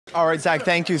All right, Zach,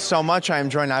 thank you so much. I am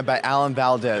joined now by Alan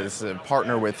Valdez, a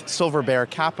partner with Silverbear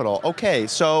Capital. Okay,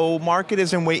 so market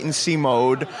is in wait-and-see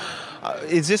mode.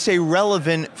 Is this a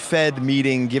relevant Fed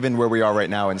meeting given where we are right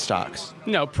now in stocks?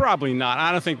 No, probably not.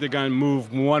 I don't think they're going to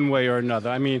move one way or another.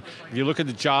 I mean, if you look at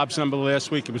the jobs number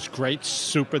last week, it was great,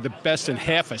 super, the best in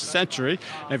half a century.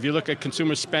 And if you look at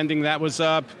consumer spending, that was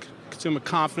up. Consumer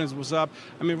confidence was up.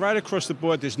 I mean, right across the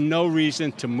board, there's no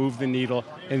reason to move the needle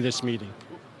in this meeting.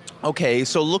 Okay,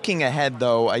 so looking ahead,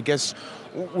 though, I guess,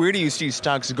 where do you see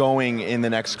stocks going in the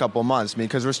next couple months?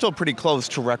 Because we're still pretty close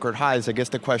to record highs. I guess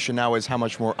the question now is how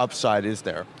much more upside is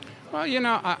there? Well,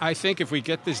 I think if we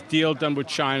get this deal done with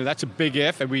China, that's a big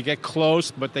if, and we get close,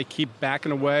 but they keep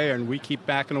backing away, and we keep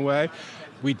backing away.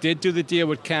 We did do the deal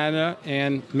with Canada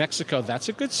and Mexico. That's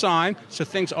a good sign. So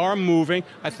things are moving.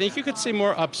 I think you could see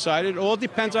more upside. It all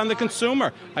depends on the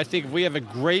consumer. I think if we have a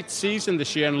great season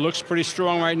this year, and it looks pretty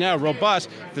strong right now, robust,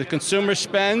 if the consumer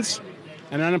spends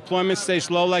and unemployment stays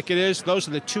low like it is, those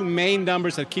are the two main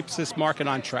numbers that keeps this market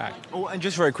on track. Oh, and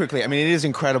just very quickly, I mean, it is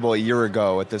incredible. A year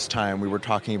ago at this time, we were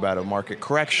talking about a market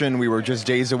correction. We were just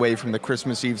days away from the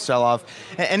Christmas Eve sell-off.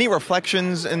 Any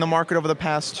reflections in the market over the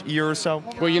past year or so?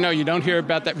 Well, you don't hear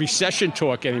about that recession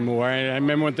talk anymore. And I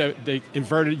remember when the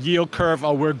inverted yield curve,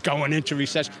 we're going into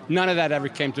recession. None of that ever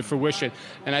came to fruition.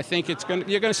 And I think you're going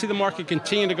to see the market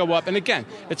continue to go up. And again,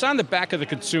 it's on the back of the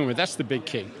consumer. That's the big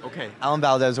key. Okay. Alan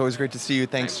Valdez, always great to see you.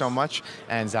 Thanks so much.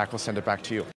 And Zach, we'll send it back to you.